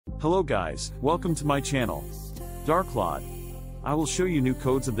Hello guys, welcome to my channel, Darklord. I will show you new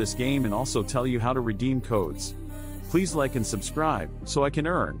codes of this game and also tell you how to redeem codes. Please like and subscribe, so I can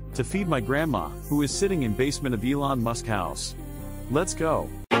earn, to feed my grandma, who is sitting in basement of Elon Musk house. Let's go.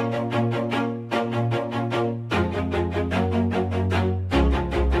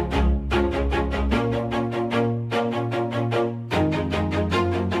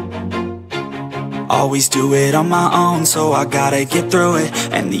 Always do it on my own, so I gotta get through it.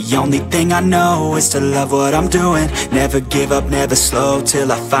 And the only thing I know is to love what I'm doing. Never give up, never slow,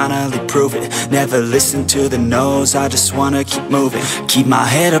 till I finally prove it. Never listen to the no's, I just wanna keep moving. Keep my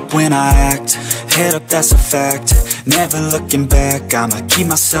head up when I act, head up, that's a fact. Never looking back, I'ma keep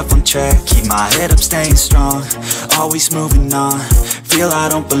myself on track. Keep my head up, staying strong, always moving on. Feel I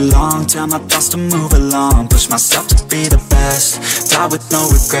don't belong, tell my thoughts to move along. Push myself to be the best, die with no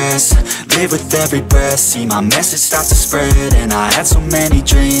regrets. Live with every breath, see my message start to spread. And I had so many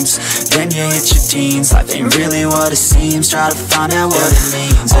dreams, then you hit your teens. Life ain't really what it seems, try to find out what it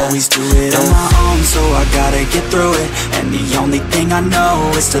means. Always do it on my own, so I gotta get through it. And the only thing I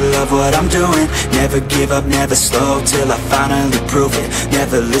know is to love what I'm doing. Never give up, never slow, till I finally prove it.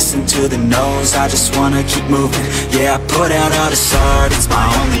 Never listen to the no's, I just wanna keep moving. Yeah, I put out all this art, it's my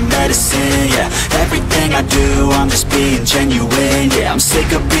only medicine. Yeah, everything I do, I'm just being genuine. Yeah, I'm sick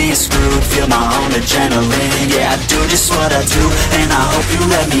of being screwed, feel my own adrenaline. Yeah, I do just what I do, and I hope you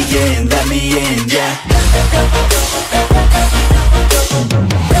let me in, yeah.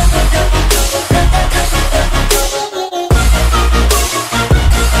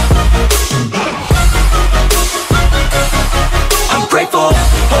 I'm grateful,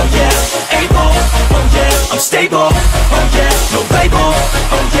 oh yeah, able, oh yeah, I'm stable, oh yeah, no label,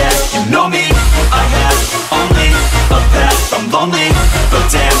 oh yeah, you know me, I have only a path, I'm lonely, but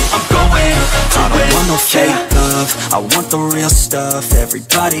damn, I'm going to win. I don't want no fake love, I want the real stuff.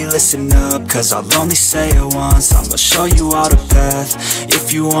 Everybody listen up, cause I'll only say it once. I'm gonna show you all the path,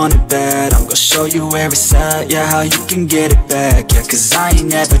 if you want it bad. I'm gonna show you where it's at, yeah, how you can get it back. Yeah, cause I ain't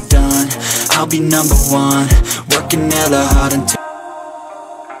never done, I'll be number one. Working hella hard until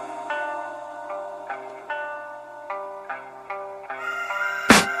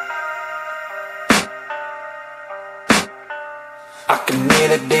I can hear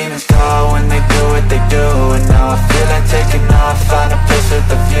the demons call when they do what they do. And now I feel like taking off, find a place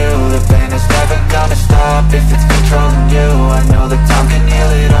with a view. The pain is never gonna stop if it's controlling you. I know that time can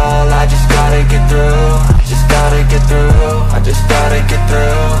heal it all, I just gotta get through. I just gotta get through, I just gotta get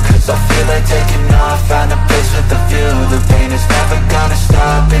through. Cause I feel like taking off, find a place with a view. The pain is never gonna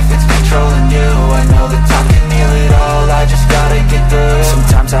stop if it's controlling you. I know that time can heal it all, I just gotta get through.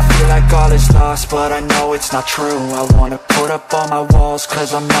 Sometimes I feel like all is lost, but I know it's not true. I wanna put up all my walls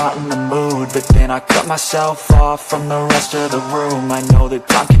cause I'm not in the mood, but then I cut myself off from the rest of the room. I know that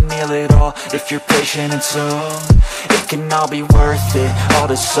time can heal it all if you're patient and soon. It can all be worth it, all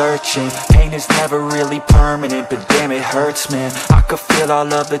the searching. Pain is never really permanent, but damn it hurts, man. I could feel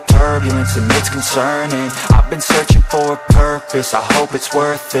all of the turbulence and it's concerning. I've been searching for a purpose, I hope it's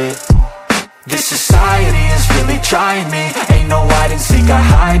worth it. This society is really trying me. Ain't no hide and seek, I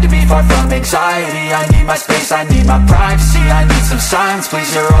hide to be far from anxiety. I need my space, I need my privacy. I need some silence,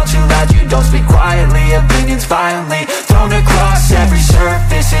 please, you're all too loud. You don't speak quietly, opinions violently thrown across every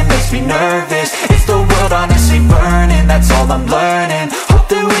surface. It makes me nervous, it's the world honestly burning. That's all I'm learning,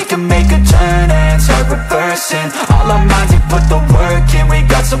 hope that we can make a turn and start reversing. All our minds, we put the work in, we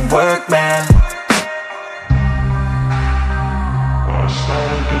got some work, man.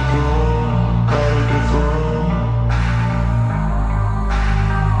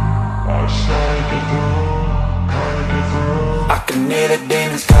 I can hear the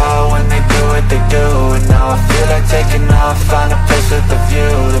demons call when they do what they do. And now I feel like taking off, find a place with a view.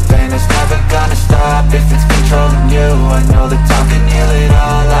 The pain is never gonna stop if it's controlling you. I know that time can heal it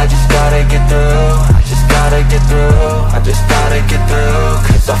all, I just gotta get through. I just gotta get through, I just gotta get through.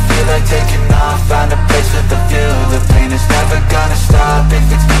 Cause I feel like taking off, find a place with a view. The pain is never gonna stop if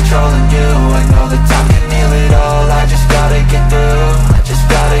it's controlling you. I know that time can heal it all, I just gotta get through. I just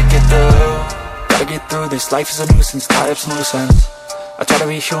gotta get through. Gotta get through this, life is a nuisance, tie up some loose ends. I try to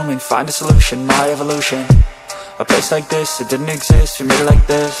be human, find a solution, my evolution. A place like this, it didn't exist, we made it like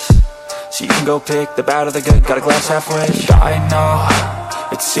this. So you can go pick the bad or the good, got a glass halfway. I know,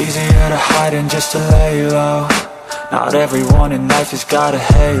 it's easier to hide than just to lay low. Not everyone in life has got a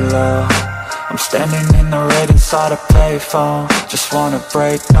halo. I'm standing in the red inside a payphone, just wanna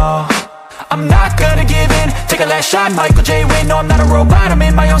break, no. I'm not gonna give in. Take a last shot, Michael J. Win. No, I'm not a robot, I'm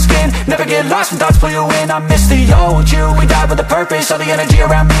in my own skin. Never get lost when thoughts pull you in. I miss the old you, we died with a purpose. All the energy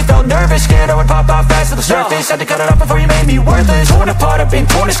around me felt nervous. Scared I would pop off fast to the surface. Had to cut it off before you made me worthless. Torn apart, I've been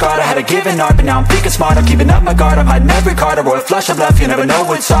torn and scarred. I had a given art, but now I'm thinking smart. I'm keeping up my guard, I'm hiding every card. A royal flush of left, you never know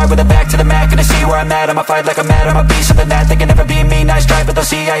what's hard. With a back to the mat, gonna see where I'm at. I'ma fight like I'm mad, I'ma be something that they can never be me. Nice try, but they'll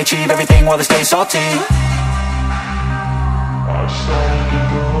see I achieve everything while they stay salty. I started to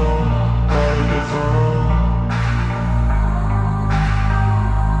go, gotta get through.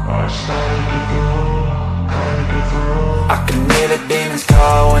 I started to go, gotta get through. I can hear the demons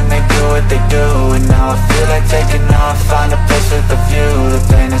call when they do what they do. And now I feel like taking off, find a place with a view. The